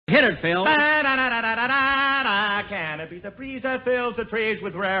Hit it, Phil. Can it be the breeze that fills the trees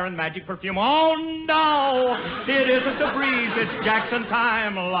with rare and magic perfume? Oh, no, it isn't the breeze. It's Jackson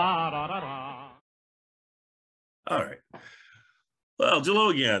time. La, da, da, da. All right. Well, hello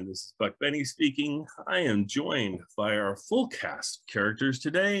again. This is Buck Benny speaking. I am joined by our full cast of characters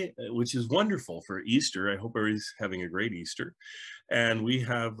today, which is wonderful for Easter. I hope everybody's having a great Easter. And we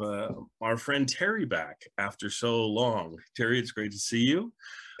have our friend Terry back after so long. Terry, it's great to see you.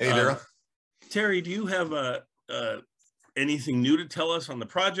 Hey, Daryl. Terry, do you have anything new to tell us on the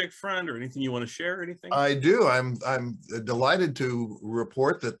project front, or anything you want to share? Anything? I do. I'm delighted to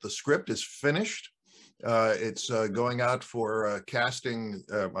report that the script is finished. It's going out for casting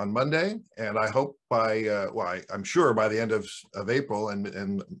on Monday, and I hope by I'm sure by the end of April,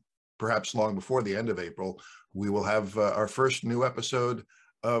 and perhaps long before the end of April, we will have our first new episode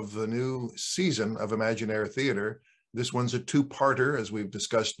of the new season of Imaginaire Theater. This one's a two-parter, as we've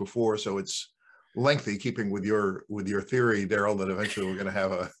discussed before, so it's lengthy, keeping with your theory, Daryl, that eventually we're going to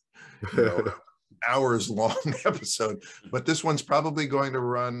have a hours-long episode. But this one's probably going to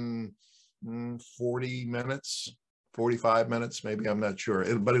run 40 minutes, 45 minutes, maybe. I'm not sure,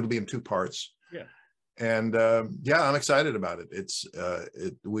 but it'll be in two parts. Yeah. And yeah, I'm excited about it. It's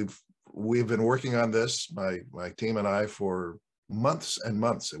we've been working on this, my team and I, for months and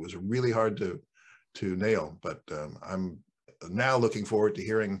months. It was really hard to nail, but I'm now looking forward to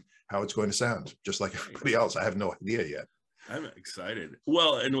hearing how it's going to sound, just like everybody else. I have no idea yet. I'm excited.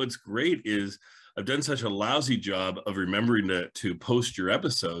 Well, and what's great is I've done such a lousy job of remembering to post your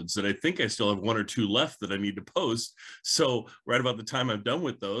episodes that I think I still have one or two left that I need to post. So right about the time I'm done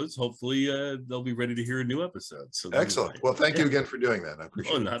with those, hopefully they'll be ready to hear a new episode. So excellent. Well, thank you again for doing that. I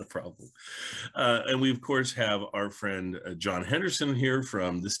appreciate it. Oh, not a problem. And we, of course, have our friend John Henderson here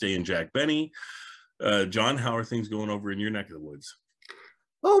from This Day in Jack Benny. John, how are things going over in your neck of the woods?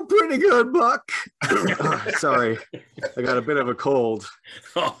 Oh, pretty good, Buck. Sorry, I got a bit of a cold.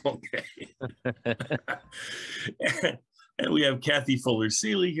 Oh, okay. And we have Kathy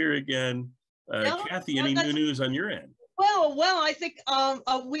Fuller-Seeley here again. Kathy, any new news on your end? Well, I think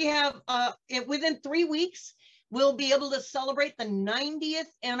we have, within 3 weeks, we'll be able to celebrate the 90th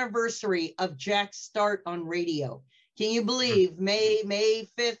anniversary of Jack's start on radio. Can you believe May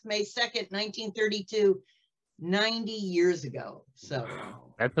 5th, May 2nd, 1932, 90 years ago? So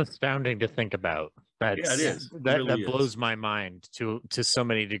that's astounding to think about. Yeah, it is. That really blows my mind to so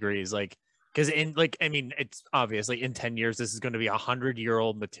many degrees. Like, because it's obviously in 10 years this is going to be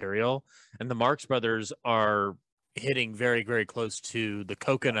 100-year-old material, and the Marx Brothers are hitting very, very close to the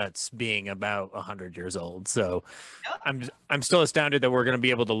Coconuts being about 100 years old. So I'm still astounded that we're going to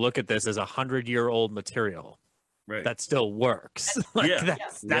be able to look at this as 100-year-old material. Right. That still works. Like, yeah.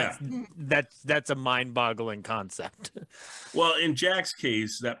 That's a mind-boggling concept. Well, in Jack's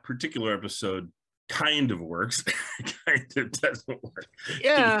case, that particular episode kind of works, kind of doesn't work.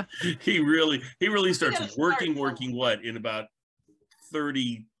 Yeah. He really starts working what, in about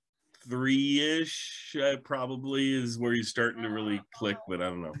 33-ish probably is where he's starting to really click, but I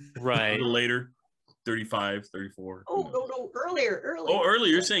don't know. Right. A little later. 35, 34. No, earlier. Oh,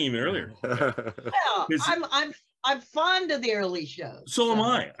 earlier. You're saying even earlier. Yeah, I'm fond of the early shows. So am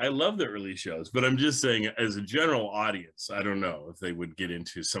I. I love the early shows, but I'm just saying, as a general audience, I don't know if they would get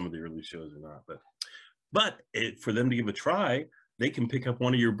into some of the early shows or not. But for them to give a try, they can pick up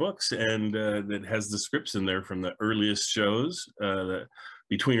one of your books and that has the scripts in there from the earliest shows.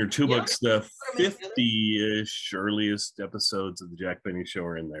 Between her two books, the 50-ish earliest episodes of the Jack Benny Show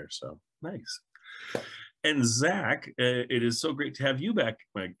are in there. So nice. And Zach, it is so great to have you back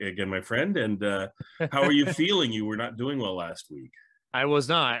again, my friend. And how are you feeling? You were not doing well last week. I was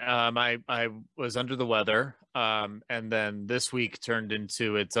not. I was under the weather. And then this week turned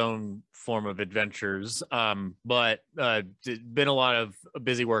into its own form of adventures. But been a lot of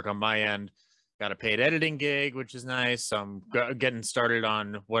busy work on my end. Got a paid editing gig, which is nice. I'm getting started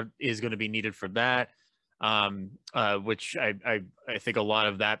on what is going to be needed for that. Which I think a lot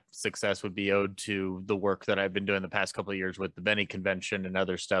of that success would be owed to the work that I've been doing the past couple of years with the Benny convention and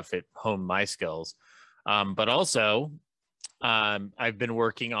other stuff. It honed my skills. But also, I've been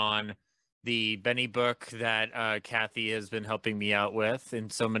working on the Benny book that Kathy has been helping me out with in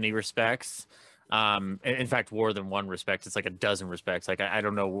so many respects. In fact, more than one respect. It's like a dozen respects. Like I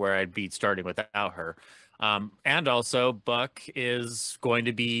don't know where I'd be starting without her. And also, Buck is going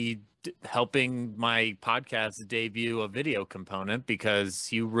to be helping my podcast debut a video component,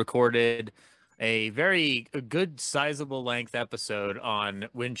 because you recorded a good sizable length episode on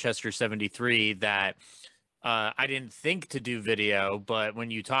Winchester 73 that I didn't think to do video, but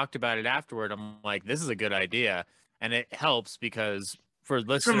when you talked about it afterward, I'm like, this is a good idea. And it helps because for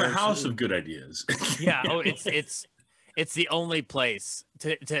listeners From the house who- of good ideas. yeah. Oh, it's the only place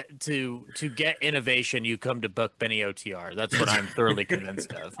to get innovation. You come to book Benny OTR. That's what I'm thoroughly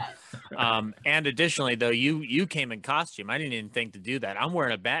convinced of. And additionally, though, you came in costume. I didn't even think to do that. I'm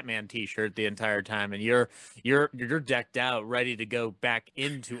wearing a Batman T-shirt the entire time, and you're decked out, ready to go back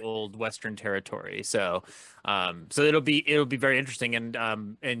into old Western territory. So, so it'll be very interesting,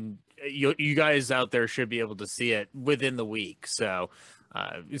 and you guys out there should be able to see it within the week. So.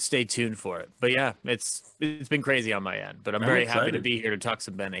 Stay tuned for it. But yeah, it's been crazy on my end, but I'm very happy to excited. be here to talk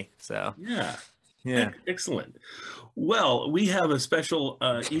some Benny. So yeah. Excellent. Well, we have a special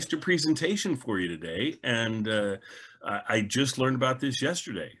Easter presentation for you today, and I just learned about this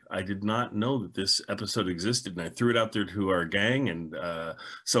yesterday. I did not know that this episode existed, and I threw it out there to our gang, and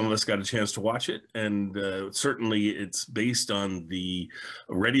some of us got a chance to watch it, and certainly it's based on the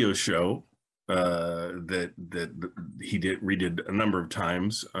radio show that he redid a number of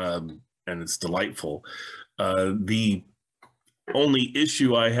times, and it's delightful. The only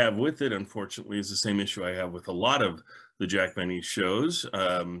issue I have with it, unfortunately, is the same issue I have with a lot of the Jack Benny shows.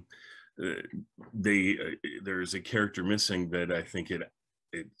 There's a character missing that I think it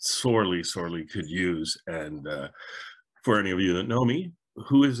sorely could use. And for any of you that know me,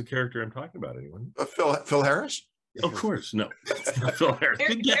 who is the character I'm talking about? Anyone? Phil Harris? Of course, no. It's not Phil Harris.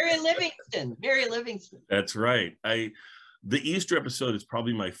 Barry Livingston. Barry Livingston. That's right. The Easter episode is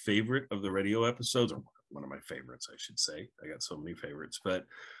probably my favorite of the radio episodes, or one of my favorites, I should say. I got so many favorites, but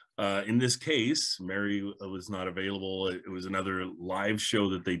in this case, Mary was not available. It was another live show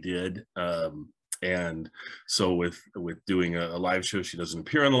that they did, and so with doing a live show, she doesn't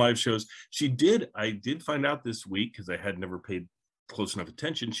appear on the live shows. I did find out this week, because I had never paid close enough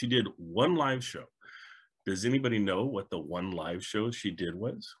attention. She did one live show. Does anybody know what the one live show she did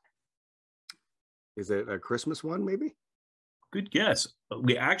was? Is it a Christmas one, maybe? Good guess.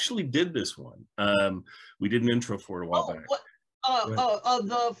 We actually did this one. We did an intro for it a while back.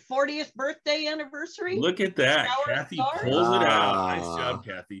 The 40th birthday anniversary? Look at that. Shower Kathy stars? pulls it out. Nice Ah. job,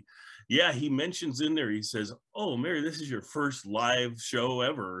 Kathy. Yeah, he mentions in there, he says, "Oh, Mary, this is your first live show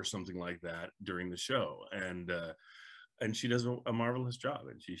ever," or something like that during the show. And she does a marvelous job,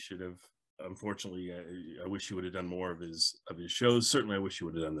 and she should have. Unfortunately, I wish he would have done more of his shows. Certainly, I wish he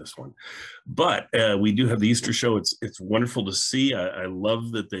would have done this one. But we do have the Easter show. It's wonderful to see. I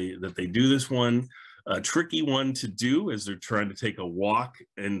love that they do this one. A tricky one to do as they're trying to take a walk,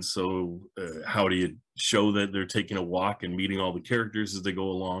 and so how do you show that they're taking a walk and meeting all the characters as they go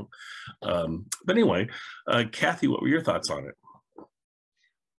along? But anyway, Kathy, what were your thoughts on it?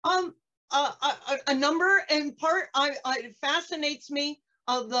 A number, in part, it fascinates me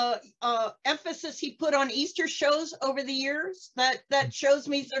of the emphasis he put on Easter shows over the years. That shows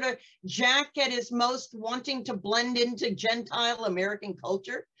me sort of Jack at his most wanting to blend into Gentile American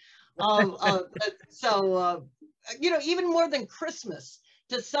culture. Even more than Christmas,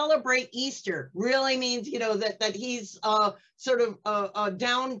 to celebrate Easter really means, that he's sort of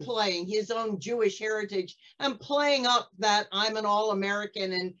downplaying his own Jewish heritage and playing up that I'm an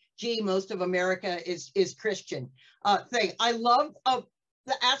all-American and gee, most of America is Christian thing. I love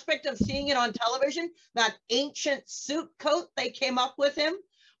the aspect of seeing it on television, that ancient suit coat they came up with him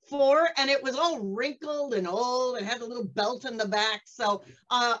for, and it was all wrinkled and old and had a little belt in the back. So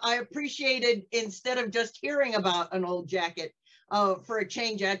I appreciated, instead of just hearing about an old jacket, for a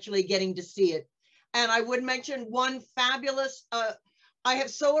change, actually getting to see it. And I would mention one fabulous, I have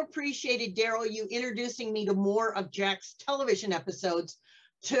so appreciated, Daryl, you introducing me to more of Jack's television episodes,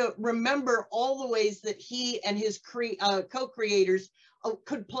 to remember all the ways that he and his co-creators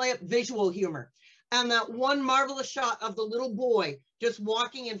could play up visual humor. And that one marvelous shot of the little boy just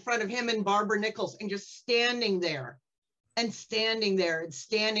walking in front of him and Barbara Nichols, and just standing there and standing there and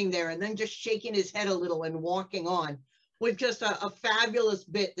standing there, and then just shaking his head a little and walking on, with just a fabulous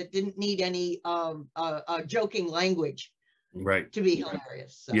bit that didn't need any joking language, Right, to be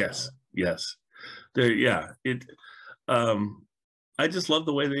hilarious. So. Yes. I just love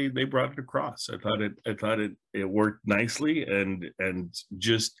the way they brought it across. I thought it worked nicely, and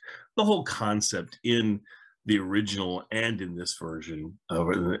just the whole concept in the original and in this version of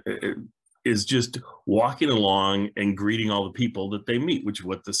it is just walking along and greeting all the people that they meet, which is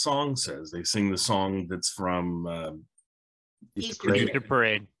what the song says. They sing the song that's from Easter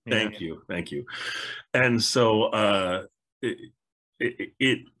Parade. Thank you. And so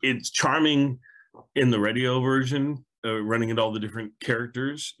it's charming in the radio version, running into all the different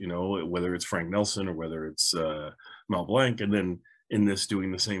characters, whether it's Frank Nelson or whether it's Mel Blanc, and then in this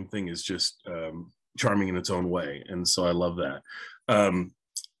doing the same thing is just charming in its own way. And so I love that.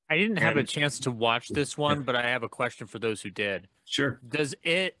 I didn't have a And- chance to watch this one, but I have a question for those who did. Sure. Does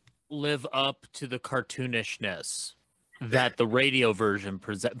it live up to the cartoonishness that the radio version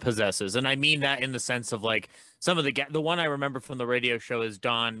possesses? And I mean that in the sense of like some of the one I remember from the radio show is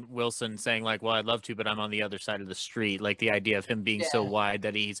Don Wilson saying like, well, I'd love to, but I'm on the other side of the street. Like the idea of him being so wide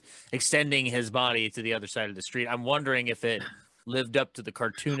that he's extending his body to the other side of the street. I'm wondering if it lived up to the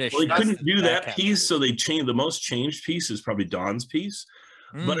cartoonishness. Well, they couldn't do that captured. piece, so they changed. The most changed piece is probably Don's piece.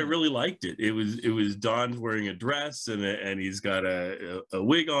 But I really liked it. It was Don wearing a dress and he's got a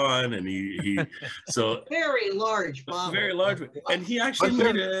wig on and he so Very large bottle. very large, and he actually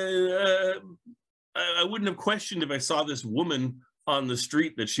made I wouldn't have questioned if I saw this woman on the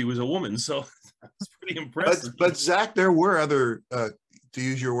street that she was a woman. So that's pretty impressive. But Zach, there were other, to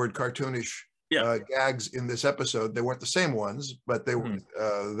use your word, cartoonish gags in this episode. They weren't the same ones, but they were.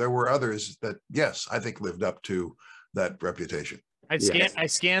 There were others that, yes, I think lived up to that reputation. I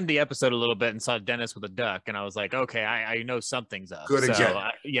scanned the episode a little bit and saw Dennis with a duck, and I was like, okay, I know something's up. Good example.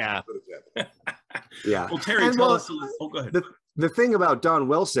 Yeah. Yeah. Well, Terry, tell us. Oh, go ahead. The thing about Don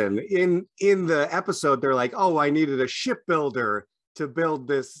Wilson in the episode, they're like, oh, I needed a shipbuilder to build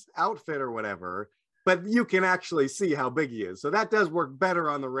this outfit or whatever. But you can actually see how big he is. So that does work better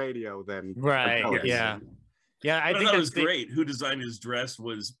on the radio than right. Yeah. Yeah, I think that was great. Who designed his dress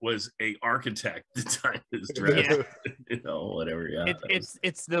was a architect designed his dress. Yeah. Whatever. Yeah,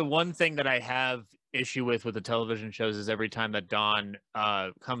 it's the one thing that I have issue with the television shows is every time that Don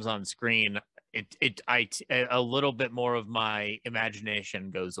comes on screen, a little bit more of my imagination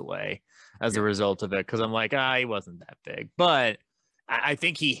goes away as a result of it, because I'm like, he wasn't that big, but I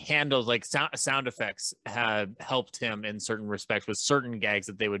think he handles like sound effects have helped him in certain respects with certain gags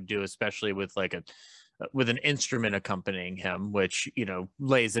that they would do, especially with like with an instrument accompanying him, which,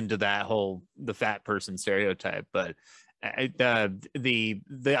 lays into that whole, the fat person stereotype. But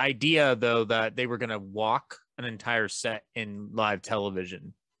the idea though, that they were going to walk an entire set in live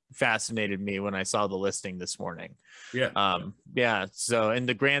television fascinated me when I saw the listing this morning. Yeah. So in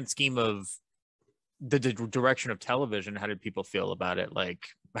the grand scheme of the direction of television, how did people feel about it? Like,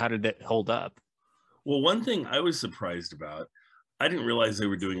 how did it hold up? Well, one thing I was surprised about, I didn't realize they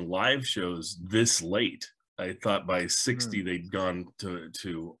were doing live shows this late. I thought by 60 they'd gone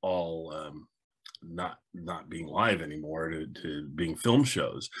to all not being live anymore to being film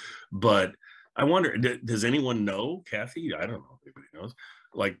shows. But I wonder, does anyone know, Kathy? I don't know if anybody knows.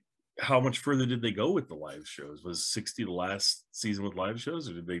 Like, how much further did they go with the live shows? Was 60 the last season with live shows,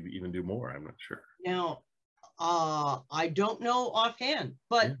 or did they even do more? I'm not sure. Now, I don't know offhand,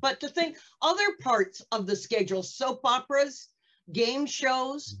 but the thing, other parts of the schedule, soap operas, game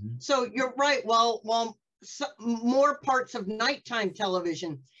shows. So you're right. While more parts of nighttime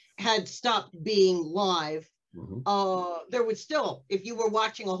television had stopped being live, there was still, if you were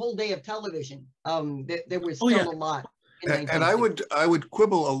watching a whole day of television, there was still a lot. And I would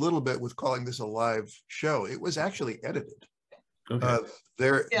quibble a little bit with calling this a live show. It was actually edited. Okay.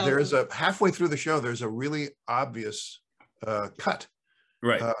 There's a halfway through the show, there's a really obvious cut.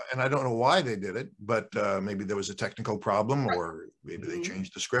 Right. And I don't know why they did it, but maybe there was a technical problem, or maybe they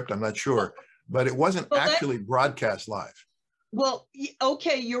changed the script. I'm not sure, but it wasn't actually broadcast live. Well,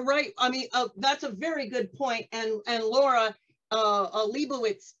 okay, you're right. I mean, that's a very good point. And Laura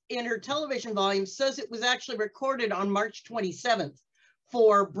Leibowitz in her television volume says it was actually recorded on March 27th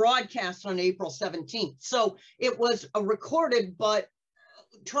for broadcast on April 17th. So it was recorded, but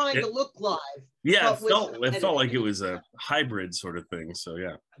trying to look live. Yeah, it felt like it was a hybrid sort of thing. So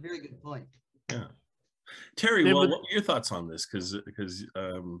yeah, a very good point. Yeah, Terry, what are your thoughts on this? Because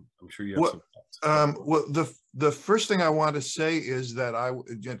I'm sure you have some thoughts. Well, the first thing I want to say is that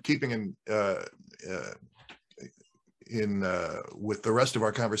keeping in with the rest of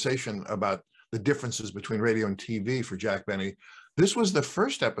our conversation about the differences between radio and TV for Jack Benny, this was the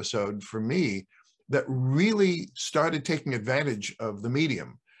first episode for me that really started taking advantage of the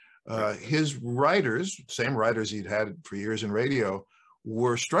medium. His writers, same writers he'd had for years in radio,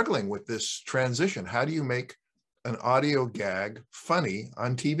 were struggling with this transition. How do you make an audio gag funny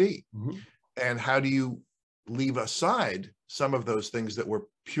on TV? And how do you leave aside some of those things that were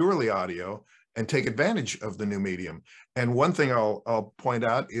purely audio and take advantage of the new medium? And one thing I'll point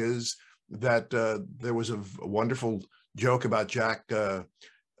out is that there was a wonderful joke about Jack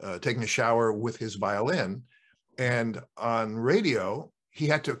taking a shower with his violin, and on radio he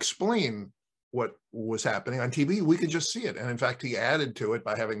had to explain what was happening. On TV we could just see it, and in fact he added to it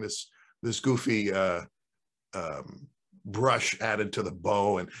by having this goofy brush added to the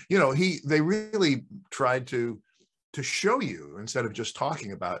bow, and they really tried to show you instead of just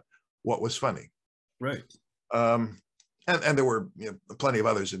talking about what was funny. Right. and there were plenty of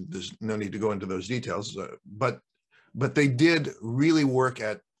others, and there's no need to go into those details. But they did really work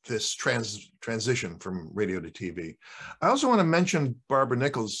at this transition from radio to TV. I also want to mention Barbara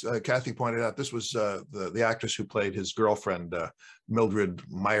Nichols. Kathy pointed out this was the actress who played his girlfriend, Mildred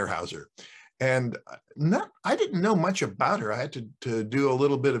Meyerhauser. And I didn't know much about her. I had to do a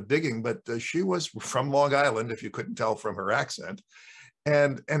little bit of digging, but she was from Long Island, if you couldn't tell from her accent,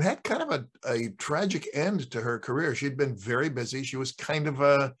 and had kind of a tragic end to her career. She'd been very busy. She was kind of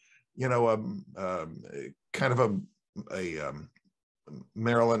a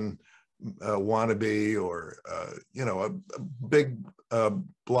Marilyn wannabe, or a big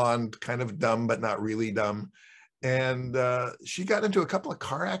blonde, kind of dumb but not really dumb. And she got into a couple of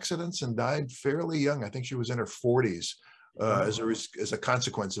car accidents and died fairly young. I think she was in her 40s as a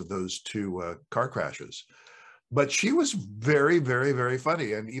consequence of those two car crashes. But she was very, very, very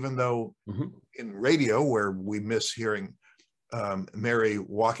funny. And even though in radio, where we miss hearing Mary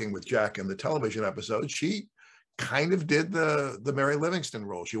walking with Jack in the television episode, she kind of did the Mary Livingston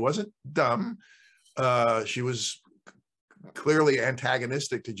role. She wasn't dumb. She was clearly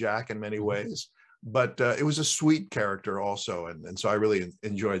antagonistic to Jack in many ways. But it was a sweet character also, and so I really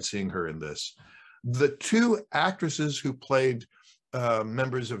enjoyed seeing her in this. The two actresses who played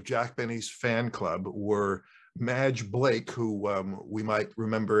members of Jack Benny's fan club were Madge Blake, who we might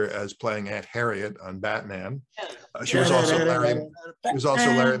remember as playing Aunt Harriet on Batman. She was also Larry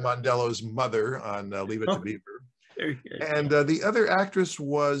Mondello's mother on Leave It to Beaver. And the other actress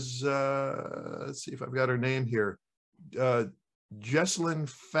was, let's see if I've got her name here, Jessalyn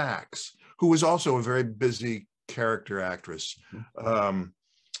Fax, who was also a very busy character actress.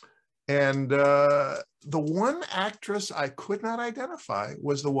 And the one actress I could not identify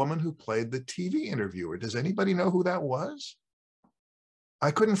was the woman who played the TV interviewer. Does anybody know who that was?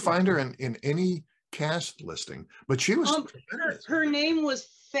 I couldn't find her in any cast listing, but she was her name was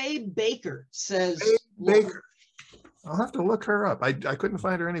Faye Baker, says Faye Baker. I'll have to look her up. I couldn't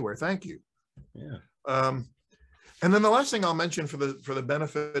find her anywhere. Thank you. Yeah. And then the last thing I'll mention for the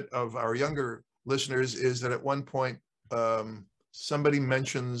benefit of our younger listeners is that at one point somebody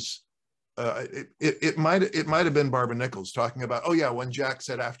mentions it might have been Barbara Nichols talking about, oh yeah, when Jack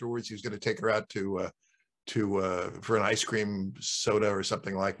said afterwards he was going to take her out to for an ice cream soda or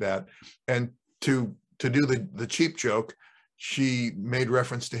something like that, and to do the cheap joke, she made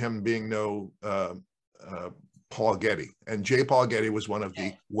reference to him being no Paul Getty, and J. Paul Getty was one of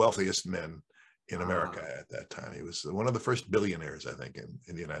the wealthiest men in America at that time. He was one of the first billionaires, I think,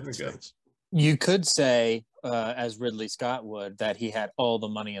 in the United States. You could say, as Ridley Scott would, that he had all the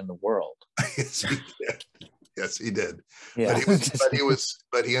money in the world. Yes, he did. Yes, he did. Yeah.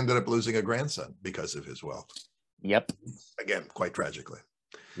 But he ended up losing a grandson because of his wealth. Yep. Again, quite tragically.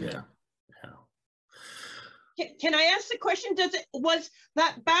 Yeah. Can I ask the question? Was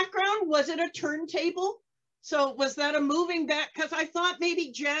that background, was it a turntable? So was that a moving back? Because I thought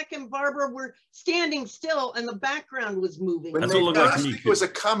maybe Jack and Barbara were standing still and the background was moving. It was a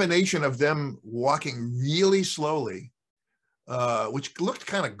combination of them walking really slowly, which looked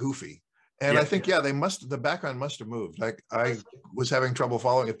kind of goofy. And I think, the background must have moved. Like I was having trouble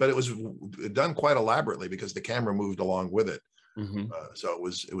following it, but it was done quite elaborately because the camera moved along with it. So it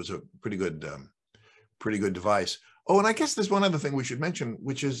was a pretty good device. Oh, and I guess there's one other thing we should mention,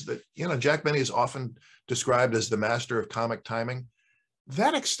 which is that, Jack Benny is often described as the master of comic timing.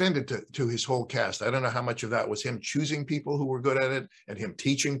 That extended to his whole cast. I don't know how much of that was him choosing people who were good at it and him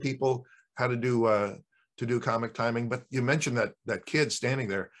teaching people how to do comic timing. But you mentioned that kid standing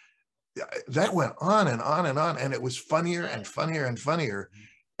there. That went on and on and on, and it was funnier and funnier and funnier.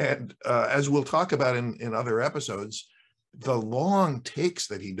 And as we'll talk about in other episodes, the long takes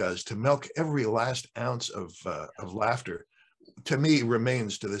that he does to milk every last ounce of laughter, to me,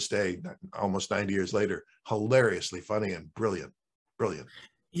 remains to this day, almost 90 years later, hilariously funny and brilliant.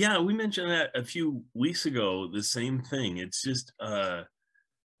 Yeah, we mentioned that a few weeks ago, the same thing. It's just, and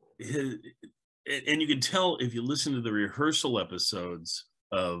you can tell if you listen to the rehearsal episodes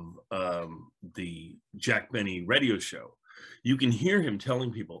of the Jack Benny radio show, you can hear him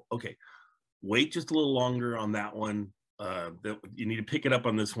telling people, okay, wait just a little longer on that one. You need to pick it up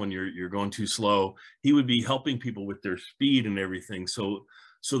on this one. You're going too slow. He would be helping people with their speed and everything. So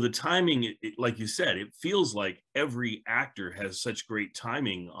the timing, like you said, it feels like every actor has such great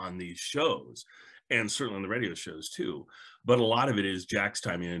timing on these shows, and certainly on the radio shows too. But a lot of it is Jack's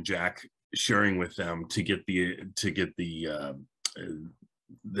timing and Jack sharing with them to get the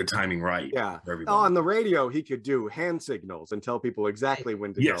the timing right. Yeah. For everybody. On the radio, he could do hand signals and tell people exactly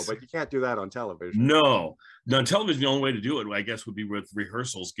when to Yes. go, but you can't do that on television. No, on television, the only way to do it, I guess, would be with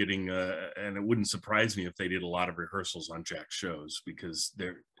rehearsals. Getting, and it wouldn't surprise me if they did a lot of rehearsals on Jack's shows because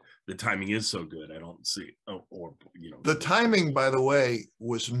the timing is so good. I don't see, or you know, The timing, by the way,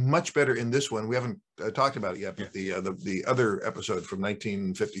 was much better in this one. We haven't talked about it yet, but the other episode from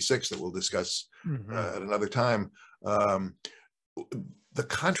 1956 that we'll discuss at another time. The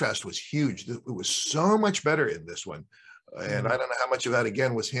contrast was huge. It was so much better in this one. And I don't know how much of that,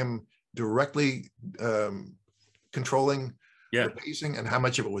 again, was him directly controlling the pacing and how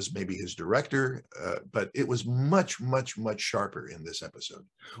much of it was maybe his director. But it was much, much, much sharper in this episode.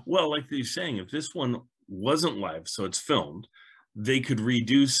 Well, like you're saying, if this one wasn't live, so it's filmed, they could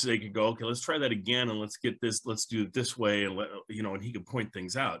reduce, they could go, okay, let's try that again. And let's get this, let's do it this way. And, and he could point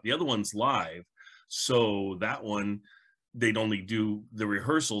things out. The other one's live. So that one, they'd only do the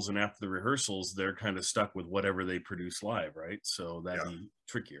rehearsals, and after the rehearsals, they're kind of stuck with whatever they produce live, right? So that'd be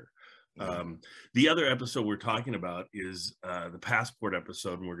trickier. The other episode we're talking about is the passport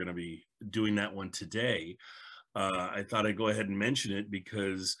episode, and we're going to be doing that one today. I thought I'd go ahead and mention it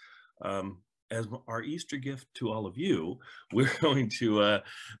because as our Easter gift to all of you, we're going to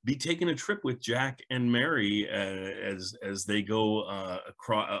be taking a trip with Jack and Mary as they go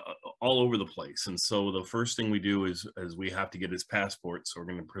across all over the place. And so the first thing we do is we have to get his passport. So we're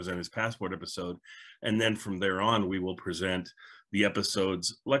going to present his passport episode. And then from there on, we will present the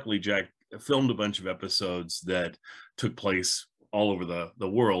episodes. Luckily, Jack filmed a bunch of episodes that took place all over the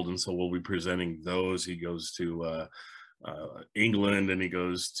world. And so we'll be presenting those. He goes to England, and he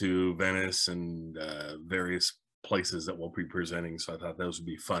goes to Venice and various places that we'll be presenting. So I thought those would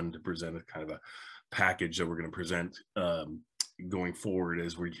be fun to present, a kind of a package that we're going to present going forward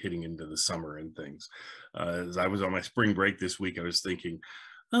as we're hitting into the summer and things. As I was on my spring break this week, I was thinking,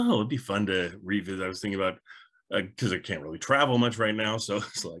 oh, it'd be fun to revisit. I was thinking about, because I can't really travel much right now, so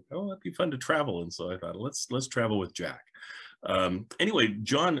it's like, oh, it'd be fun to travel. And so I thought, let's travel with Jack. Anyway,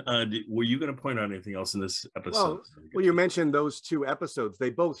 John, were you going to point out anything else in this episode? Well, you mentioned those two episodes. They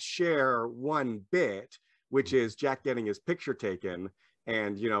both share one bit, which is Jack getting his picture taken.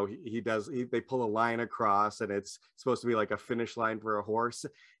 And, they pull a line across, and it's supposed to be like a finish line for a horse.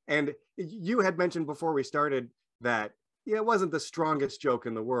 And you had mentioned before we started that it wasn't the strongest joke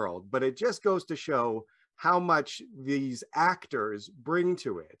in the world, but it just goes to show how much these actors bring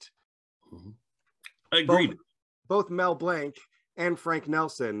to it. I agreed. Both Mel Blanc and Frank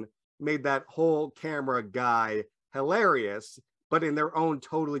Nelson made that whole camera guy hilarious, but in their own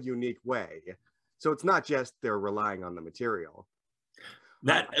totally unique way. So it's not just they're relying on the material.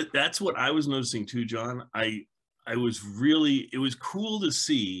 That's what I was noticing too, John. It was cool to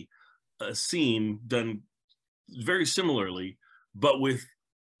see a scene done very similarly, but with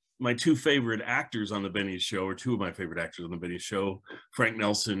my two favorite actors on the Benny Show, or two of my favorite actors on the Benny Show, Frank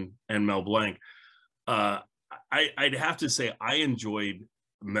Nelson and Mel Blanc. I'd have to say I enjoyed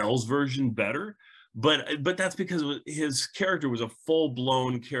Mel's version better, but that's because his character was a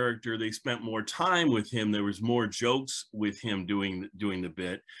full-blown character. They spent more time with him. There was more jokes with him doing the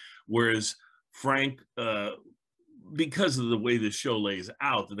bit, whereas Frank, because of the way the show lays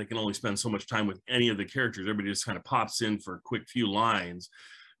out, that they can only spend so much time with any of the characters. Everybody just kind of pops in for a quick few lines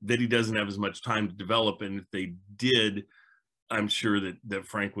that he doesn't have as much time to develop. And if they did, I'm sure that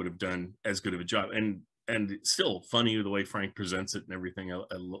Frank would have done as good of a job. And it's still funny the way Frank presents it and everything. I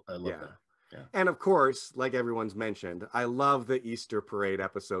love that. Yeah. And of course, like everyone's mentioned, I love the Easter parade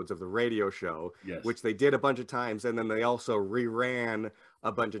episodes of the radio show, which they did a bunch of times. And then they also reran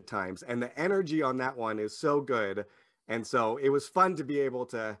a bunch of times. And the energy on that one is so good. And so it was fun to be able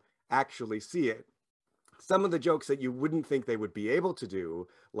to actually see it. Some of the jokes that you wouldn't think they would be able to do,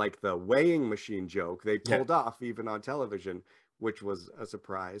 like the weighing machine joke, they pulled off even on television, which was a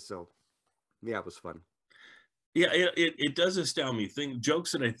surprise. So yeah, it was fun. Yeah, it does astound me.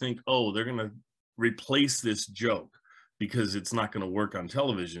 Jokes that I think, oh, they're going to replace this joke because it's not going to work on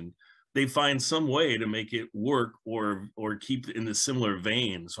television. They find some way to make it work or keep in the similar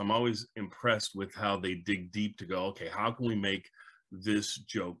vein. So I'm always impressed with how they dig deep to go, okay, how can we make this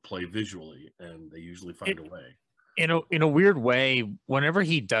joke play visually? And they usually find a way. In a weird way, whenever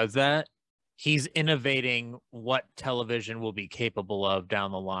he does that, he's innovating what television will be capable of down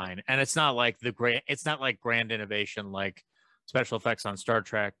the line. And it's not like grand innovation like special effects on Star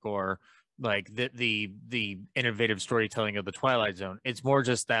Trek or like the innovative storytelling of the Twilight Zone. It's more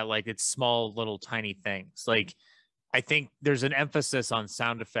just that, like, it's small little tiny things. Like, I think there's an emphasis on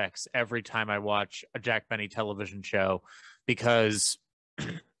sound effects every time I watch a Jack Benny television show, because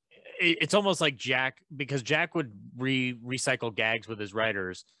it's almost like Jack, because Jack would recycle gags with his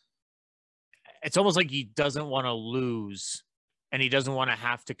writers. It's almost like he doesn't want to lose, and he doesn't want to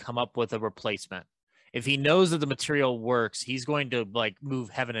have to come up with a replacement. If he knows that the material works, he's going to like move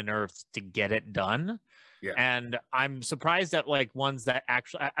heaven and earth to get it done. Yeah. And I'm surprised at like ones that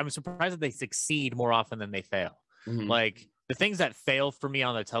actually, I'm surprised that they succeed more often than they fail. Mhm. Like the things that fail for me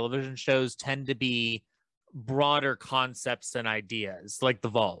on the television shows tend to be broader concepts and ideas, like The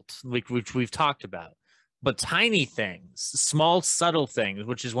Vault, which we've talked about. But tiny things, small, subtle things,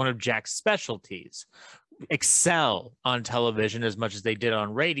 which is one of Jack's specialties, excel on television as much as they did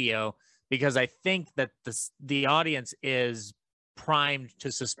on radio, because I think that the audience is primed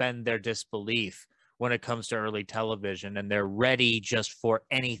to suspend their disbelief when it comes to early television, and they're ready just for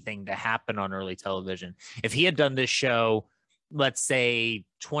anything to happen on early television. If he had done this show, let's say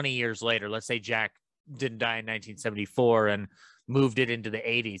 20 years later, let's say Jack didn't die in 1974 and moved it into the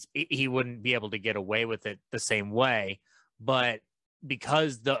 80s, he wouldn't be able to get away with it the same way. But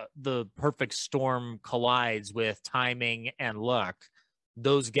because the perfect storm collides with timing and luck,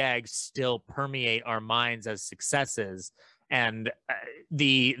 those gags still permeate our minds as successes. And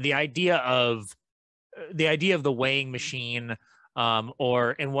the idea of the weighing machine,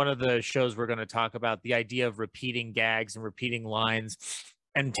 or in one of the shows we're going to talk about, the idea of repeating gags and repeating lines.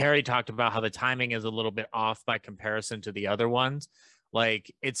 And Terry talked about how the timing is a little bit off by comparison to the other ones. Like,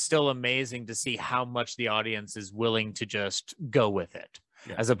 it's still amazing to see how much the audience is willing to just go with it,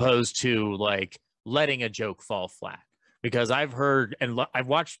 as opposed to like letting a joke fall flat. Because I've heard and I've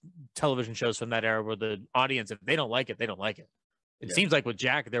watched television shows from that era where the audience, if they don't like it, they don't like it. It seems like with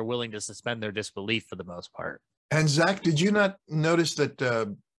Jack, they're willing to suspend their disbelief for the most part. And Zach, did you not notice that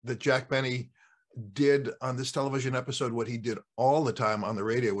that Jack Benny did on this television episode what he did all the time on the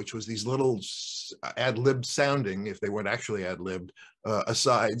radio, which was these little ad-libbed sounding, if they weren't actually ad-libbed,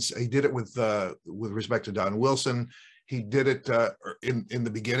 asides. He did it with respect to Don Wilson. He did it in the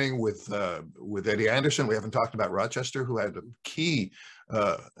beginning with Eddie Anderson. We haven't talked about Rochester, who had a key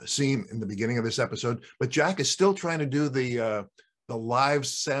scene in the beginning of this episode. But Jack is still trying to do the live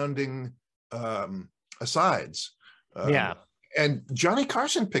sounding asides. And Johnny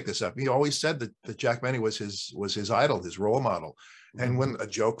Carson picked this up. He always said that Jack Benny was his idol, his role model. And when a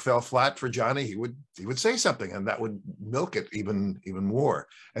joke fell flat for Johnny, he would say something, and that would milk it even more.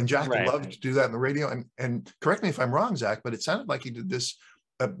 And Jack loved to do that in the radio. And correct me if I'm wrong, Zach, but it sounded like he did this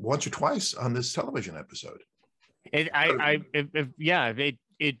once or twice on this television episode. I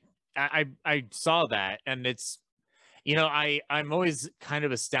saw that, and it's, you know, I'm always kind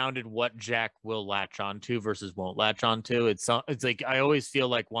of astounded what Jack will latch onto versus won't latch onto. It's like I always feel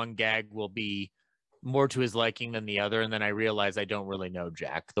like one gag will be more to his liking than the other, and then I realize I don't really know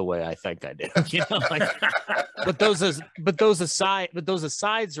Jack the way I think I do. You know, like, but those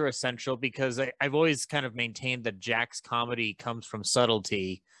asides are essential, because I've always kind of maintained that Jack's comedy comes from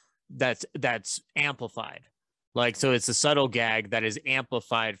subtlety that's amplified. Like, so it's a subtle gag that is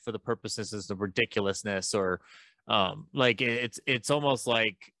amplified for the purposes of ridiculousness, or like it's almost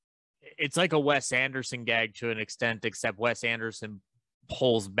like it's like a Wes Anderson gag to an extent, except Wes Anderson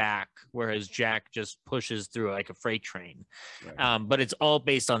pulls back, whereas Jack just pushes through like a freight train. But it's all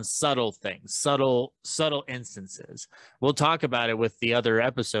based on subtle things, subtle instances. We'll talk about it with the other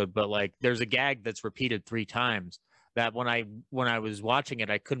episode, but like there's a gag that's repeated 3 times that when I was watching it,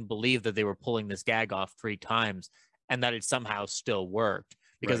 I couldn't believe that they were pulling this gag off 3 times and that it somehow still worked,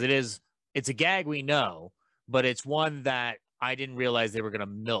 because it's a gag we know, but it's one that I didn't realize they were going to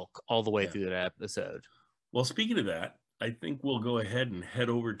milk all the way through that episode. Well, speaking of that, I think we'll go ahead and head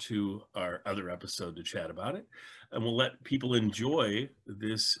over to our other episode to chat about it. And we'll let people enjoy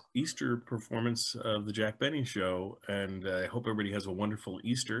this Easter performance of the Jack Benny Show. And I hope everybody has a wonderful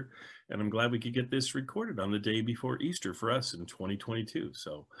Easter. And I'm glad we could get this recorded on the day before Easter for us in 2022.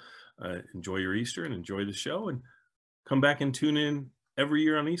 So enjoy your Easter and enjoy the show. And come back and tune in every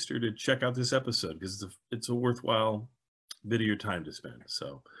year on Easter to check out this episode, because it's a worthwhile bit of your time to spend.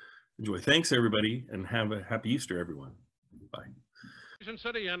 So enjoy. Thanks, everybody, and have a happy Easter, everyone. Bye.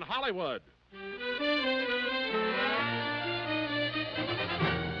 City in Hollywood.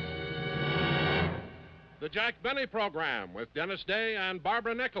 The Jack Benny Program with Dennis Day and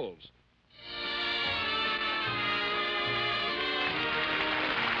Barbara Nichols.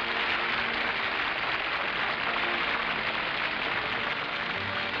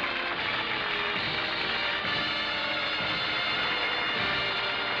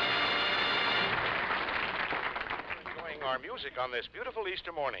 Our music on this beautiful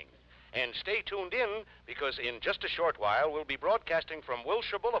Easter morning. And stay tuned in, because in just a short while we'll be broadcasting from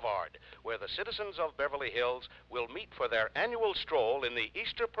Wilshire Boulevard, where the citizens of Beverly Hills will meet for their annual stroll in the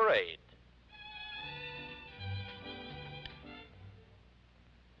Easter Parade.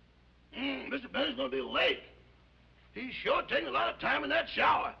 Mr. Bennett's gonna be late. He's sure taking a lot of time in that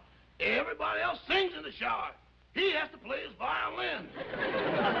shower. Everybody else sings in the shower. He has to play his violin.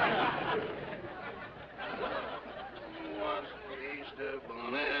 What's the Easter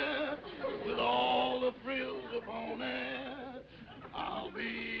bonnet with all the frills upon it? I'll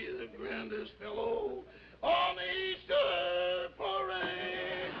be the grandest fellow on the Easter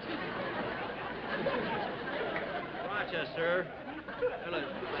parade. Rochester.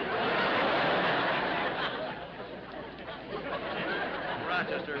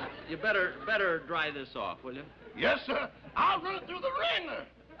 Rochester, you better dry this off, will you? Yes, sir. I'll run it through the wringer.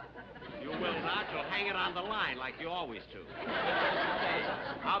 You will not. You'll hang it on the line like you always do. Hey,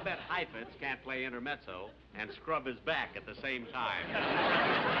 I'll bet Heifetz can't play intermezzo and scrub his back at the same time.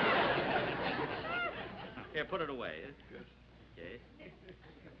 Here, put it away. Yes. Okay.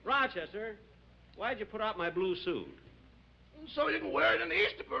 Rochester, why'd you put out my blue suit? So you can wear it in the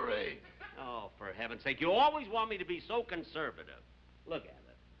Easter parade. Oh, for heaven's sake, you always want me to be so conservative. Look at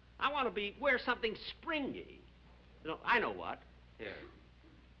it. I want to wear something springy. You know, I know what. Here.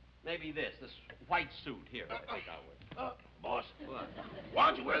 Maybe this white suit. Here, I think I'll wear. Boss. What? Why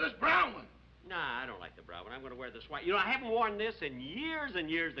don't you wear this brown one? Nah, I don't like the brown one. I'm going to wear this white. You know, I haven't worn this in years and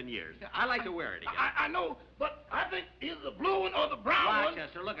years and years. I like to wear it again. I know, but I think either the blue one or the brown one.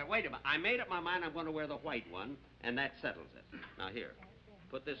 Rochester, look, wait a minute. I made up my mind I'm going to wear the white one, and that settles it. Now, here.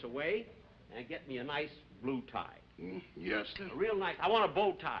 Put this away and get me a nice blue tie. Yes, sir. A real nice. I want a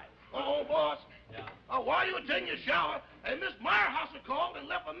bow tie. Oh, boss. Yeah. While you were taking your shower, Miss Meyerhauser called and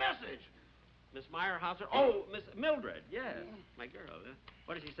left a message. Miss Meyerhauser? Oh, Miss Mildred. Yes, my girl.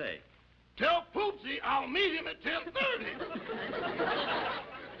 What did she say? Tell Poopsie I'll meet him at 10:30.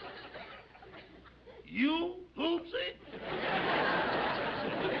 You, Poopsie?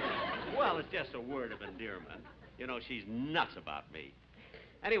 Well, it's just a word of endearment. You know, she's nuts about me.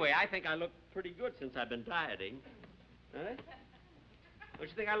 Anyway, I think I look pretty good since I've been dieting. Huh? Don't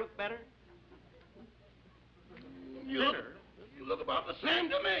you think I look better? You look about the same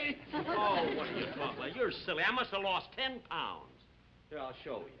to me. Oh, what are you talking about? You're silly. I must have lost 10 pounds. Here, I'll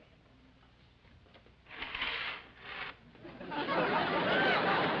show you.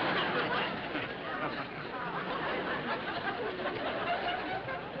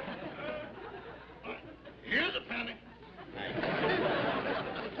 Here's a penny.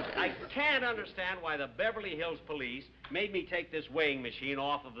 I can't understand why the Beverly Hills police made me take this weighing machine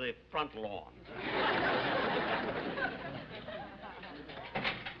off of the front lawn.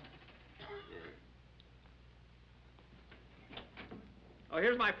 Oh,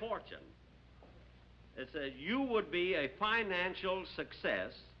 here's my fortune. It says, you would be a financial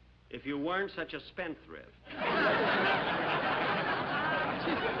success if you weren't such a spendthrift.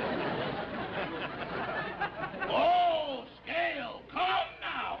 Oh, scale, come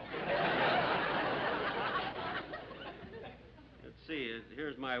now. Let's see,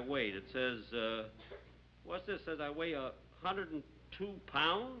 here's my weight. It says, what's this? It says I weigh 102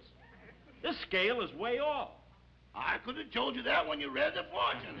 pounds? This scale is way off. I could have told you that when you read the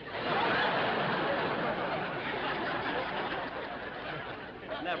fortune.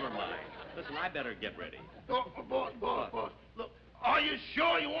 Never mind. Listen, I better get ready. Oh, boss. Look, are you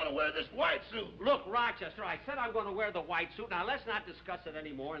sure you want to wear this white suit? Look, Rochester, I said I'm going to wear the white suit. Now, let's not discuss it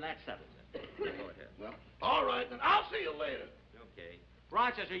anymore, and that settles it. Go ahead. Well, all right, then I'll see you later. Okay.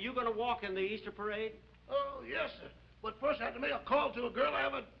 Rochester, are you going to walk in the Easter parade? Oh, yes, sir. But first I have to make a call to a girl I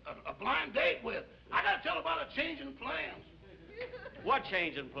have a blind date with. I got to tell her about a change in plans. What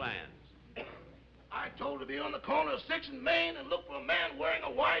change in plans? I told her to be on the corner of 6th and Main and look for a man wearing a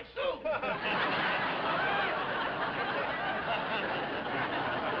white suit.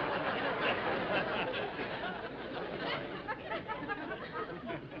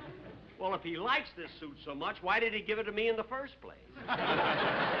 Well, if he likes this suit so much, why did he give it to me in the first place?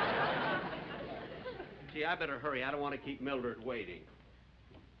 Gee, I better hurry. I don't want to keep Mildred waiting.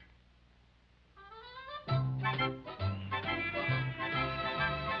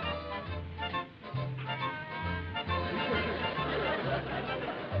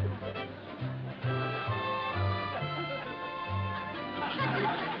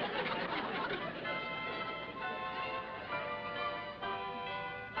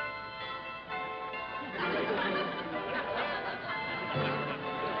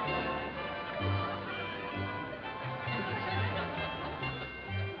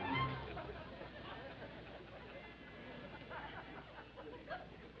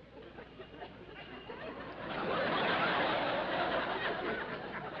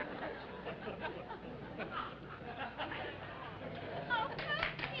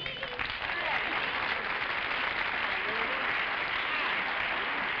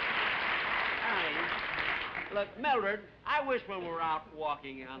 look, Mildred, I wish when we're out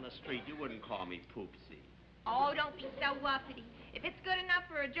walking on the street, you wouldn't call me Poopsie. Oh, don't be so uppity. If it's good enough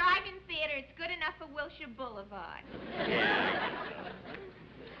for a drive-in theater, it's good enough for Wilshire Boulevard. Yeah.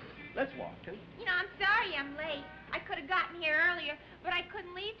 Let's walk, huh? You know, I'm sorry I'm late. I could have gotten here earlier, but I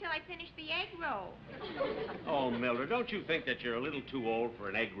couldn't leave till I finished the egg roll. Oh, Mildred, don't you think that you're a little too old for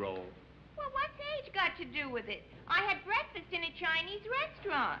an egg roll? Well, what's age got to do with it? I had breakfast in a Chinese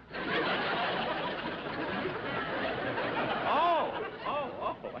restaurant. Oh.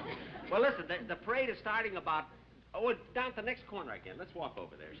 Well, listen, the parade is starting about, down at the next corner again. Let's walk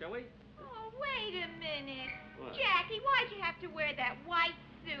over there, shall we? Oh, wait a minute. What? Jackie, why'd you have to wear that white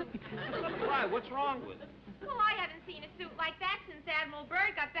suit? Why? What's wrong with it? Well, I haven't seen a suit like that since Admiral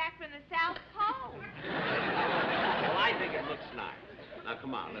Byrd got back from the South Pole. Well, I think it looks nice. Now,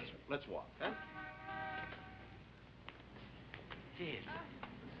 come on, let's walk, huh? Gee.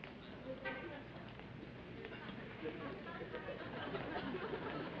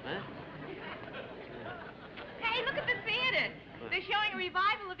 Huh? Hey, look at the theater. They're showing a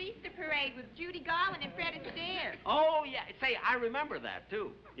revival of Easter Parade with Judy, Garland, and Fred Astaire. Oh, yeah. Say, I remember that,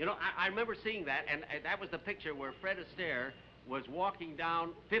 too. You know, I remember seeing that, and that was the picture where Fred Astaire was walking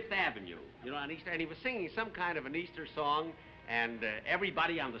down Fifth Avenue, you know, on Easter, and he was singing some kind of an Easter song, and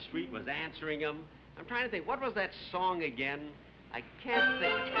everybody on the street was answering him. I'm trying to think, what was that song again? I can't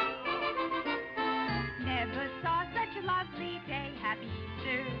think. Never saw such a lovely day. Happy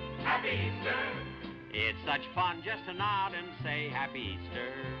Easter. Happy Easter. It's such fun just to nod and say Happy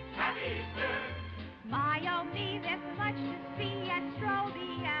Easter. Happy Easter. My, oh me, there's so much to see at Stroll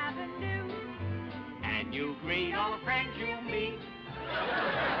the Avenue. And you greet all the friends you meet.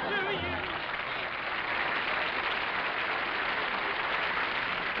 Do you?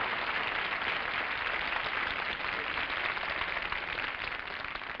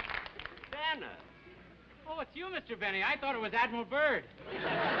 Dennis. Oh, it's you, Mr. Benny. I thought it was Admiral Byrd.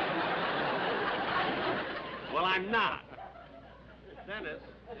 Well, I'm not. Dennis,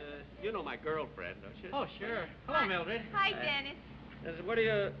 you know my girlfriend, don't you? Oh, sure. Hello, Mildred. Hi, Dennis. Dennis, what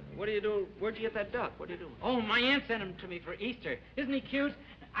are you doing? Where'd you get that duck? What are you doing? Oh, my aunt sent him to me for Easter. Isn't he cute?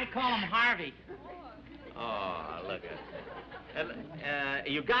 I call him Harvey. Oh, look at it.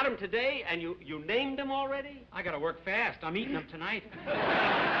 You got him today, and you named him already? I gotta work fast. I'm eating him tonight.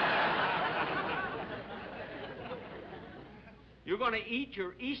 You're gonna eat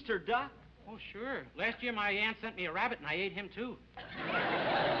your Easter duck? Oh, sure. Last year, my aunt sent me a rabbit, and I ate him, too.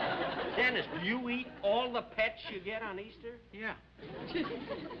 Dennis, do you eat all the pets you get on Easter? Yeah.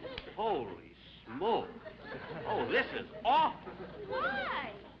 Holy smoke. Oh, this is awful.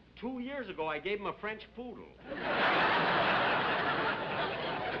 Why? 2 years ago, I gave him a French poodle.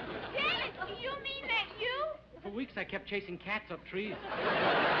 Dennis, do you mean that you? For weeks, I kept chasing cats up trees.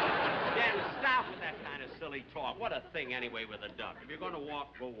 Dennis, stop with that kind of silly talk. What a thing, anyway, with a duck. If you're going to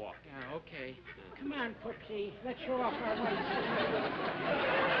walk, go walk. Yeah, okay. Come on, Poopsie. Let's show off our white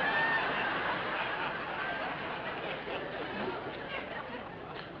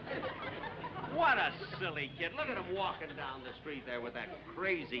What a silly kid. Look at him walking down the street there with that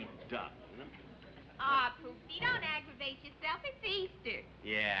crazy duck. Ah, Poopsie, don't aggravate yourself. It's Easter.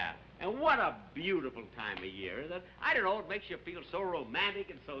 Yeah, and what a beautiful time of year. That I don't know, it makes you feel so romantic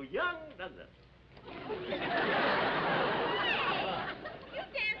and so young, doesn't it? Hey, you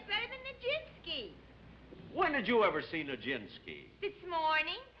dance better than Nijinsky. When did you ever see Nijinsky? This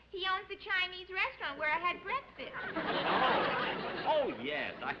morning, he owns the Chinese restaurant where I had breakfast. Oh,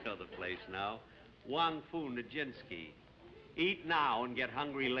 yes, I know the place now. Wang Fu Nijinsky. Eat now and get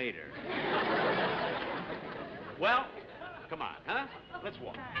hungry later. Well, come on, huh? Let's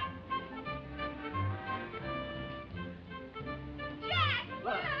walk. Jack,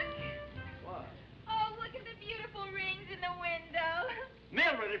 look! What? Oh, look at the beautiful rings in the window.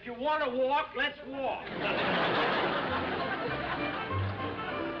 Mildred, if you want to walk, let's walk.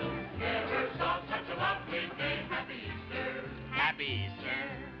 Never saw such a lovely day. Happy Easter. Happy Easter.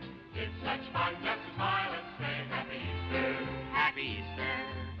 It's such fun just to smile and say Happy Easter. Happy Easter.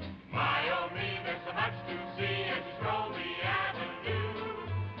 My, oh me, there's so much to see as you stroll the avenue.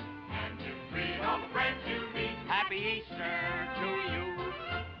 And you greet all the friends you meet. Happy Easter to you.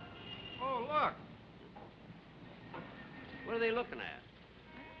 Oh, look. What are they looking at?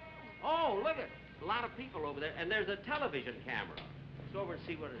 Oh, look at a lot of people over there, and there's a television camera. Let's go over and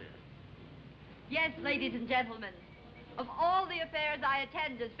see what it is. Yes, ladies and gentlemen. Of all the affairs I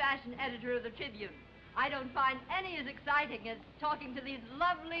attend as fashion editor of the Tribune, I don't find any as exciting as talking to these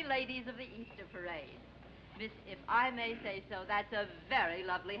lovely ladies of the Easter Parade. Miss, if I may say so, that's a very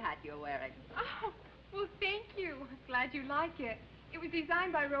lovely hat you're wearing. Oh, well, thank you. Glad you like it. It was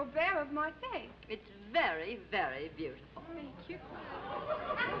designed by Robert of Marseille. It's very, very beautiful. Thank you.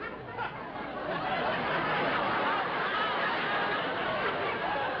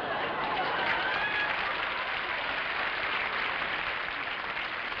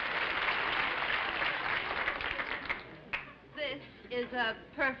 This is a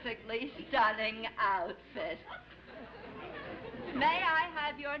perfectly stunning outfit. May I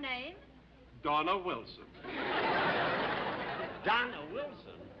have your name? Donna Wilson. Donna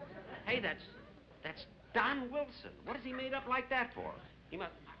Wilson? Hey, that's Don Wilson. What is he made up like that for? He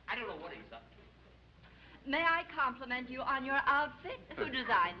must, I don't know what he's up to. May I compliment you on your outfit? Who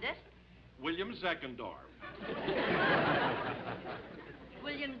designed it? William Zeckendorf.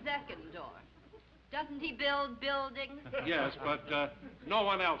 William Zeckendorf. Doesn't he build buildings? Yes, but no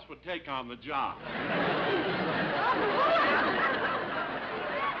one else would take on the job.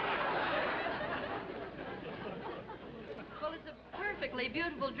 Well, it's a perfectly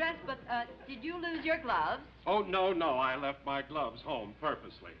beautiful dress, but did you lose your gloves? Oh, no, I left my gloves home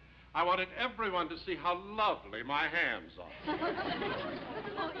purposely. I wanted everyone to see how lovely my hands are.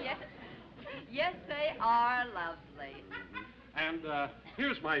 Oh, yes. Yes, they are lovely. And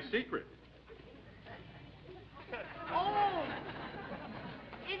here's my secret. Oh!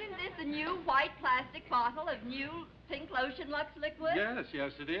 Isn't this a new white plastic bottle of new pink lotion Lux liquid? Yes,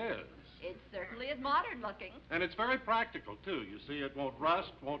 it is. It certainly is modern looking. And it's very practical, too. You see, it won't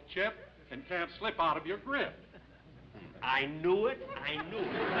rust, won't chip, and can't slip out of your grip. I knew it.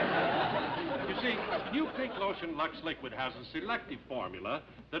 You see, new pink lotion Lux liquid has a selective formula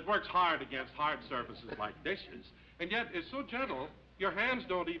that works hard against hard surfaces like dishes, and yet is so gentle, your hands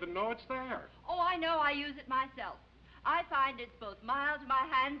don't even know it's there. Oh, I know. I use it myself. I find it's both mild to my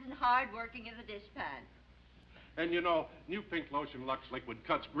hands and hard working as a dishpan. And you know, new pink lotion Lux liquid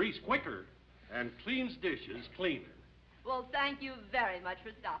cuts grease quicker and cleans dishes cleaner. Well, thank you very much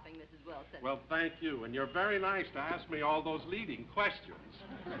for stopping, Mrs. Wilson. Well, thank you, and you're very nice to ask me all those leading questions.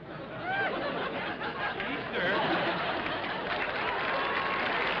 Easter.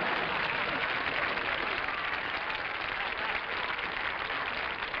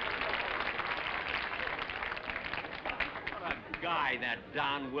 Guy, that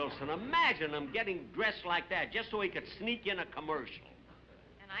Don Wilson. Imagine him getting dressed like that just so he could sneak in a commercial.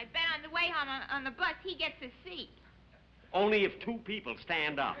 And I bet on the way home on the bus he gets a seat. Only if two people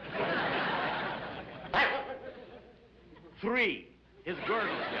stand up. 3. His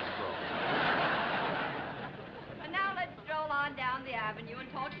girdles just broke. And now let's stroll on down the avenue and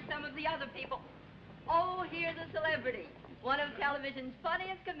talk to some of the other people. Oh, here's a celebrity. One of television's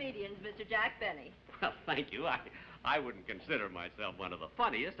funniest comedians, Mr. Jack Benny. Well, thank you. I wouldn't consider myself one of the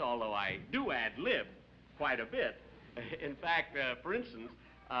funniest, although I do ad-lib quite a bit. In fact, for instance,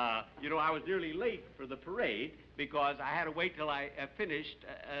 you know, I was nearly late for the parade because I had to wait till I finished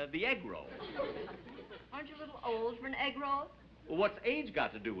the egg roll. Aren't you a little old for an egg roll? Well, what's age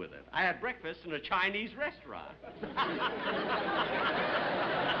got to do with it? I had breakfast in a Chinese restaurant.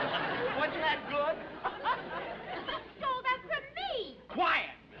 Wasn't that good? Stole that from me.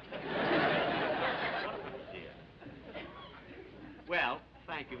 Quiet! Well,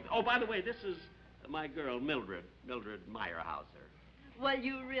 thank you. Oh, by the way, this is my girl, Mildred Meyerhauser. Well,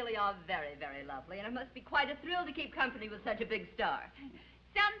 you really are very, very lovely, and it must be quite a thrill to keep company with such a big star.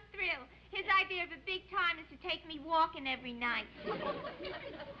 Some thrill. His idea of a big time is to take me walking every night.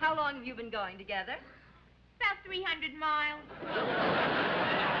 How long have you been going together? About 300 miles.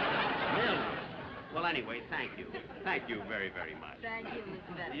 Mildred. Well, anyway, thank you. Thank you very, very much. Thank you,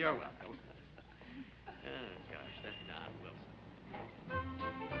 Mr. Benny. You're welcome. Oh, gosh, that's Don Wilson.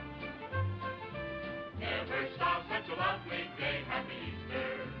 Never stop such a lovely day. Happy Easter.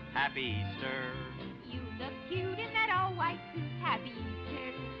 Happy Easter. You look cute in that all white suit. Happy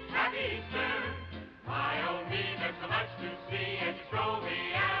Easter. Happy Easter. My oh me, there's so much to see as you stroll the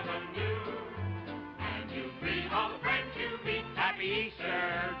avenue. And you greet all the friends you meet. Happy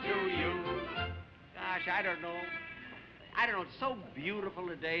Easter to you. Gosh, I don't know. It's so beautiful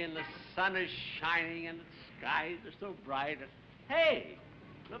today, and the sun is shining, and the skies are so bright. And, hey,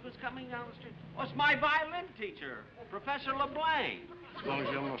 look who's coming down the street. Oh, it's my violin teacher, Professor LeBlanc.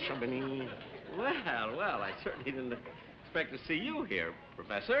 Bonjour, mon cher Benny. Well, I certainly didn't expect to see you here,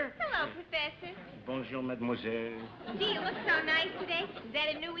 Professor. Hello, Professor. Bonjour, mademoiselle. Gee, you look so nice today. Is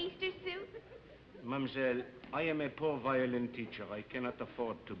that a new Easter suit? Mademoiselle, I am a poor violin teacher. I cannot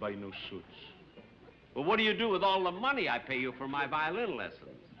afford to buy new suits. Well, what do you do with all the money I pay you for my violin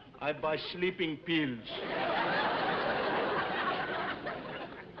lessons? I buy sleeping pills.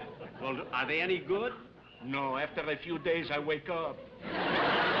 Well, are they any good? No, after a few days, I wake up.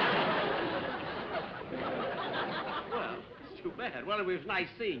 Well, it's too bad. that. Well, it was nice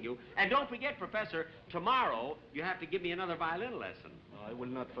seeing you. And don't forget, Professor, tomorrow you have to give me another violin lesson. I will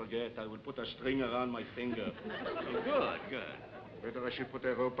not forget. I will put a string around my finger. Good, good. Whether I should put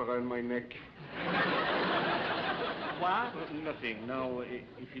a rope around my neck. What? Nothing. Now,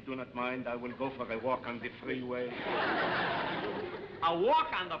 if you do not mind, I will go for a walk on the freeway. A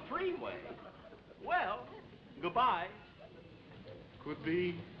walk on the freeway? Well, goodbye. Could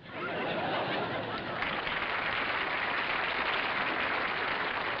be.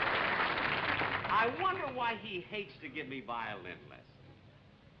 I wonder why he hates to give me violin lessons.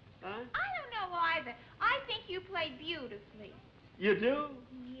 Huh? I don't know either. I think you play beautifully. You do?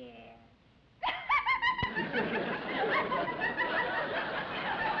 Yeah.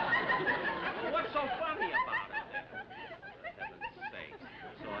 What's so funny about it? For heaven's sake.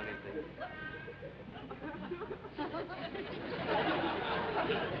 So anything.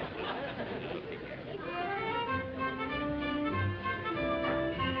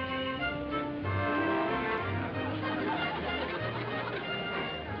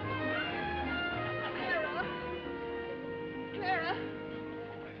 Clara,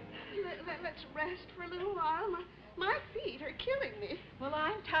 let's rest for a little while. My feet are killing me. Well,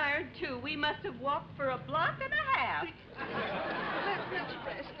 I'm tired, too. We must have walked for a block and a half. Let's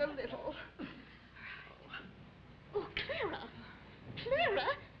rest a little. Oh, Clara. Clara,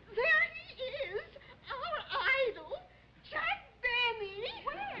 there he is. Our idol, Jack Benny.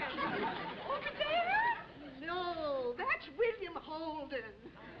 Where? Over there? No, that's William Holden.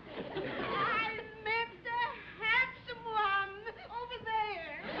 I meant the handsome one over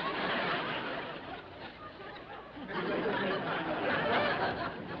there.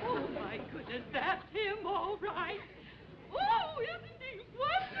 Oh, my goodness, that's him, all right. Oh, isn't he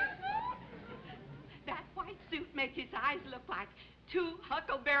wonderful? That white suit makes his eyes look like 2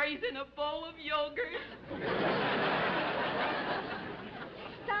 huckleberries in a bowl of yogurt.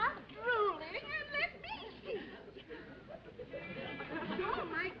 Stop drooling and let me see. Oh,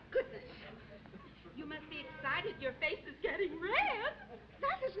 my goodness. You must be excited. Your face is getting red.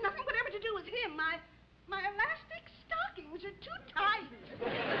 That has nothing whatever to do with him. My elastic stockings are too tight.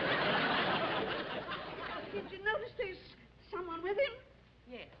 Did you notice there's someone with him?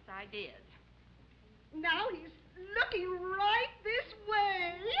 Yes, I did. Now he's looking right this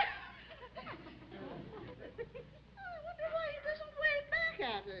way. I wonder why he doesn't wave back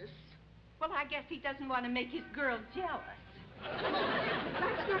at us. Well, I guess he doesn't want to make his girl jealous.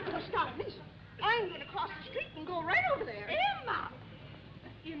 That's not going to stop me. I'm going to cross the street and go right over there. Emma!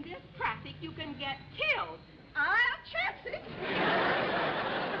 In this traffic, you can get killed. I'll chance it.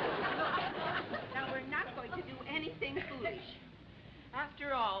 Now, we're not going to do anything foolish.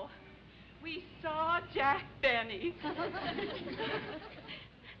 After all, we saw Jack Benny.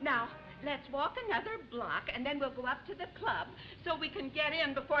 Now, let's walk another block, and then we'll go up to the club so we can get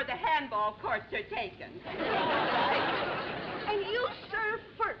in before the handball courts are taken. And you serve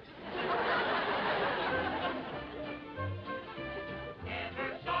first. Never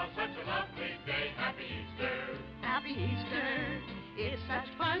saw such a lovely day. Happy Easter. Happy Easter. It's such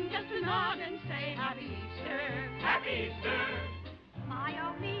fun just to nod and say Happy Easter. Happy Easter. My,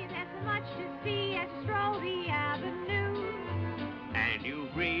 oh me, there's so much to see as you stroll the avenue. And you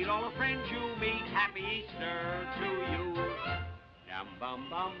greet all the friends you meet. Happy Easter to you. Dum bum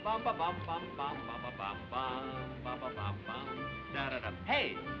bum bum bum bum bum bum bum bum bum bum bum bum. Da da da.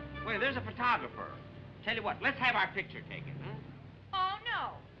 Hey, wait, there's a photographer. Tell you what, let's have our picture taken, huh? Oh,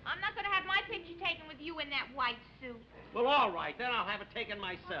 no. I'm not going to have my picture taken with you in that white suit. Well, all right, then I'll have it taken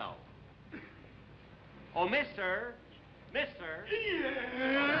myself. Oh, mister. Mister.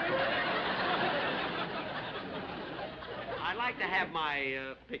 I'd like to have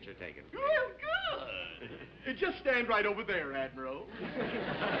my picture taken. Well, good. Just stand right over there, Admiral.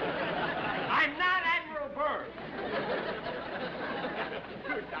 I'm not Admiral Byrd.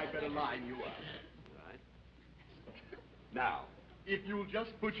 Good, I better line you up. Right. Now, if you'll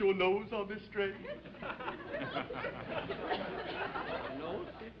just put your nose on this tray. Nose?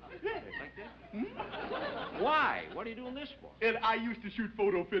 Like that? Why? What are you doing this for? And I used to shoot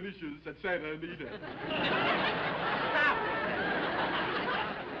photo finishes at Santa Anita. Stop it.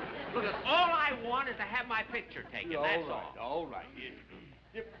 Look, all I want is to have my picture taken, that's all. All right.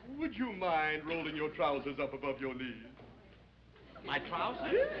 Would you mind rolling your trousers up above your knees? My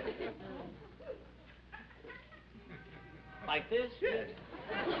trousers? Like this? Yes.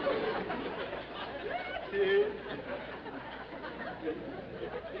 See?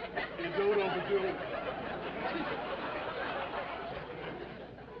 You don't overdo it.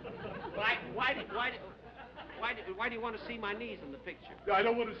 Why do you want to see my knees in the picture? I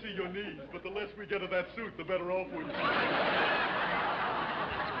don't want to see your knees, but the less we get of that suit, the better off we will be.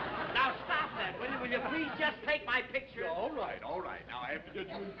 you please just take my picture? All right, all right. Now I have to get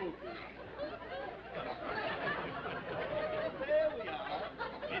you in focus. There we are.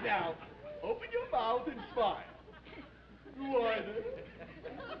 Hey, now, open your mouth and smile. Wider.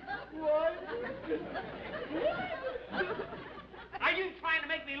 Are you trying to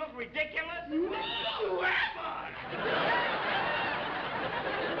make me look ridiculous? Who am I?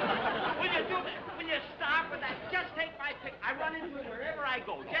 Will you do that? Will you stop with that? Just take my picture. I run into it wherever I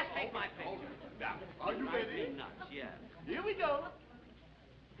go. Just take my picture. Now, are you Drives ready? me nuts, yeah. Here we go.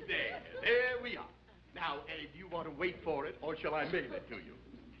 There we are. Now, do you want to wait for it, or shall I mail it to you?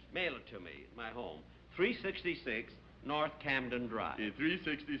 Mail it to me, my home. 366 North Camden Drive.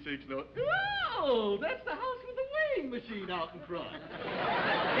 366 North. Oh, that's the house with the weighing machine out in front.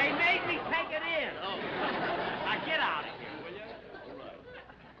 They made me take it in. Oh. Now get out of here, will you? All right.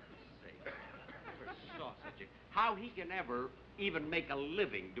 Say, for sausage, how he can ever even make a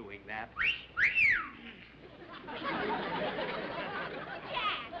living doing that?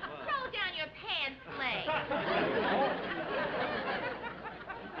 Jack, roll down your pants leg.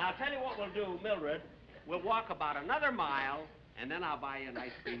 Now, I'll tell you what we'll do, Mildred. We'll walk about another mile, and then I'll buy you an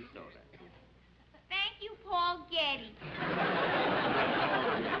ice cream soda. Thank you, Paul Getty.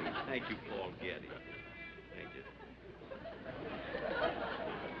 Thank you, Paul Getty. Thank you.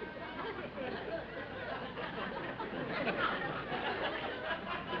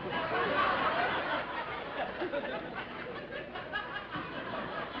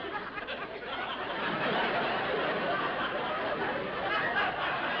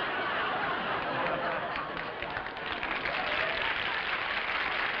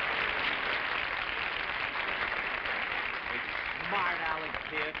 Smart Alex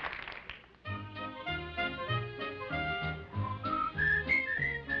kid.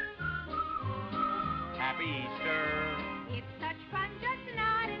 Happy Easter. It's such fun just to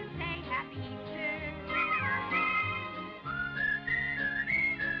nod and say Happy Easter.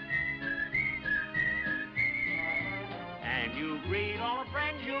 And you greet all the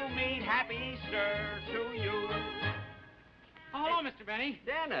friends you meet. Happy Easter to you. Oh, hello, Mr. Benny.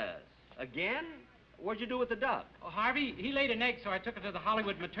 Dennis. Again? What'd you do with the duck? Oh, Harvey, he laid an egg, so I took it to the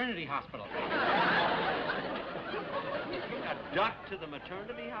Hollywood Maternity Hospital. You took a duck to the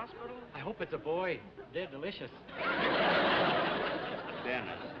maternity hospital? I hope it's a boy. They're delicious.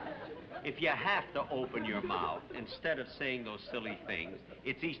 Dennis, if you have to open your mouth instead of saying those silly things,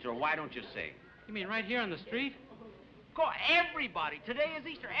 it's Easter, why don't you sing? You mean right here on the street? Go, everybody. Today is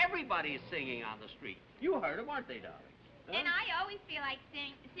Easter. Everybody is singing on the street. You heard them, aren't they, darling? Huh? And I always feel like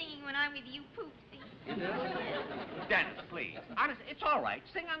singing when I'm with you, Poopsie. Dennis, please. Honest, it's all right.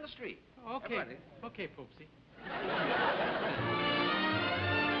 Sing on the street. Okay. Everybody. Okay, Poopsie.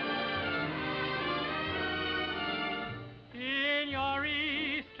 In your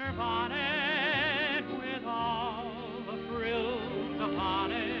Easter bonnet with all the frills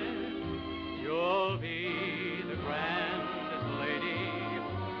upon it, you'll be the grandest lady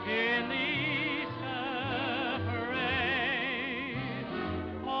in the Easter parade.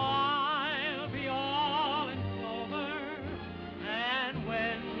 Oh, I'll be all in clover, and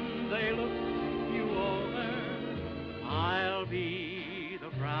when they look you over, I'll be the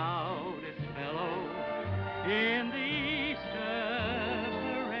proudest fellow in the Easter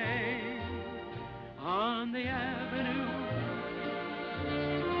parade. On the avenue,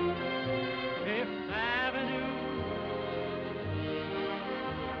 Fifth Avenue,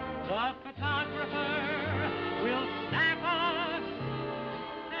 the photographer will snap us,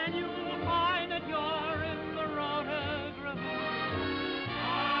 and you'll find that you're in the rotographer.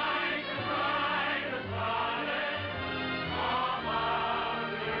 I could write a sonnet about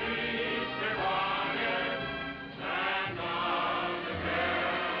your Easter bonnet and of the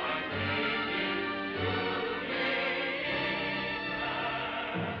girl I'm thinking to be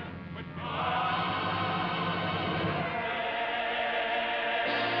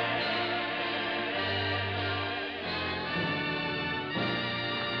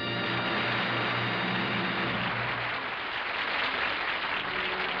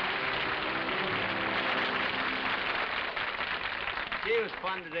It was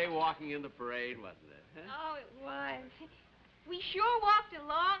fun today walking in the parade, wasn't it? Huh? Oh, it was. We sure walked a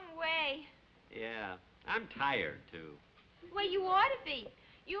long way. Yeah. I'm tired, too. Well, you ought to be.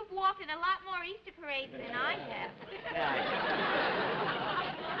 You've walked in a lot more Easter parades than I have.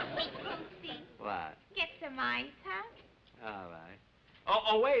 Hey, Poopsie, What? get some ice, huh? All right.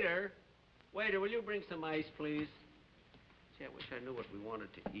 Oh, waiter. Waiter, will you bring some ice, please? Gee, I wish I knew what we wanted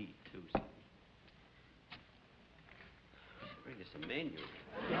to eat, too. Bring us a menu.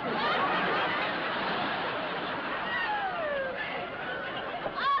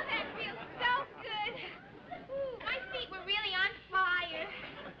 Oh, that feels so good.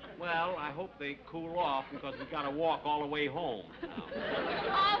 Well, I hope they cool off because we got to walk all the way home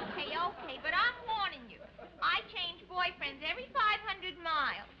now. Okay, but I'm warning you. I change boyfriends every 500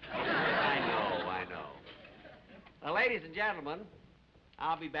 miles. I know. Now, ladies and gentlemen,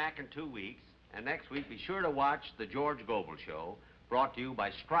 I'll be back in 2 weeks, and next week be sure to watch The George Gobel Show, brought to you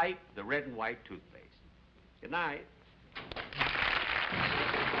by Stripe, the red and white toothpaste. Good night.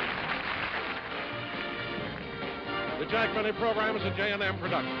 The Jack Benny program is a J&M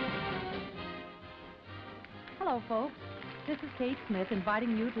production. Hello, folks. This is Kate Smith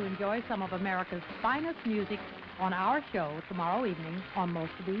inviting you to enjoy some of America's finest music on our show tomorrow evening on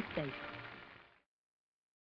most of these stations.